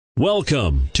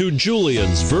Welcome to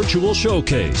Julian's Virtual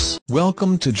Showcase.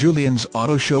 Welcome to Julian's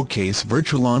Auto Showcase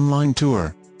Virtual Online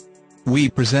Tour. We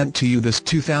present to you this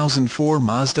 2004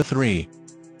 Mazda 3.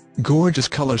 Gorgeous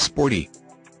color sporty.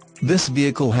 This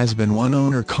vehicle has been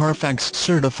one-owner Carfax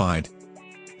certified.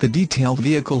 The detailed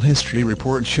vehicle history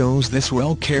report shows this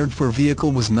well-cared-for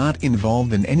vehicle was not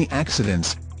involved in any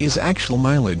accidents, is actual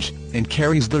mileage, and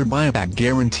carries their buyback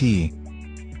guarantee.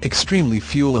 Extremely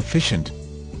fuel efficient.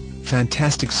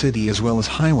 Fantastic city as well as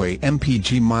highway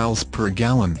MPG miles per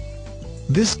gallon.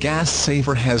 This gas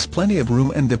saver has plenty of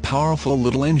room and a powerful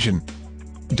little engine.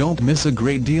 Don't miss a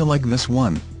great deal like this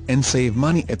one, and save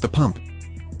money at the pump.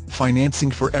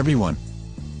 Financing for everyone.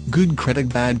 Good credit,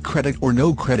 bad credit or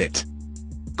no credit.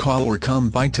 Call or come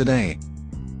by today.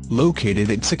 Located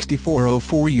at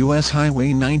 6404 US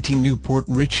Highway 19 Newport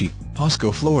Richey,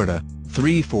 PASCO, Florida,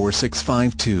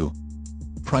 34652.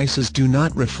 Prices do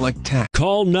not reflect tax.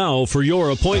 Call now for your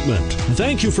appointment.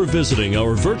 Thank you for visiting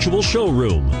our virtual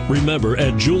showroom. Remember,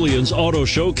 at Julian's Auto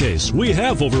Showcase, we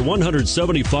have over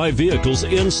 175 vehicles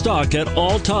in stock at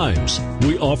all times.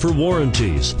 We offer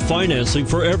warranties, financing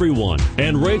for everyone,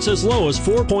 and rates as low as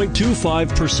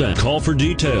 4.25%. Call for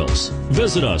details.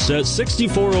 Visit us at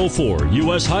 6404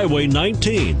 US Highway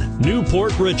 19,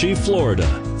 Newport Richey, Florida,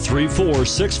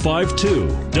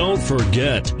 34652. Don't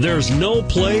forget, there's no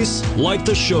place like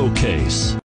the showcase.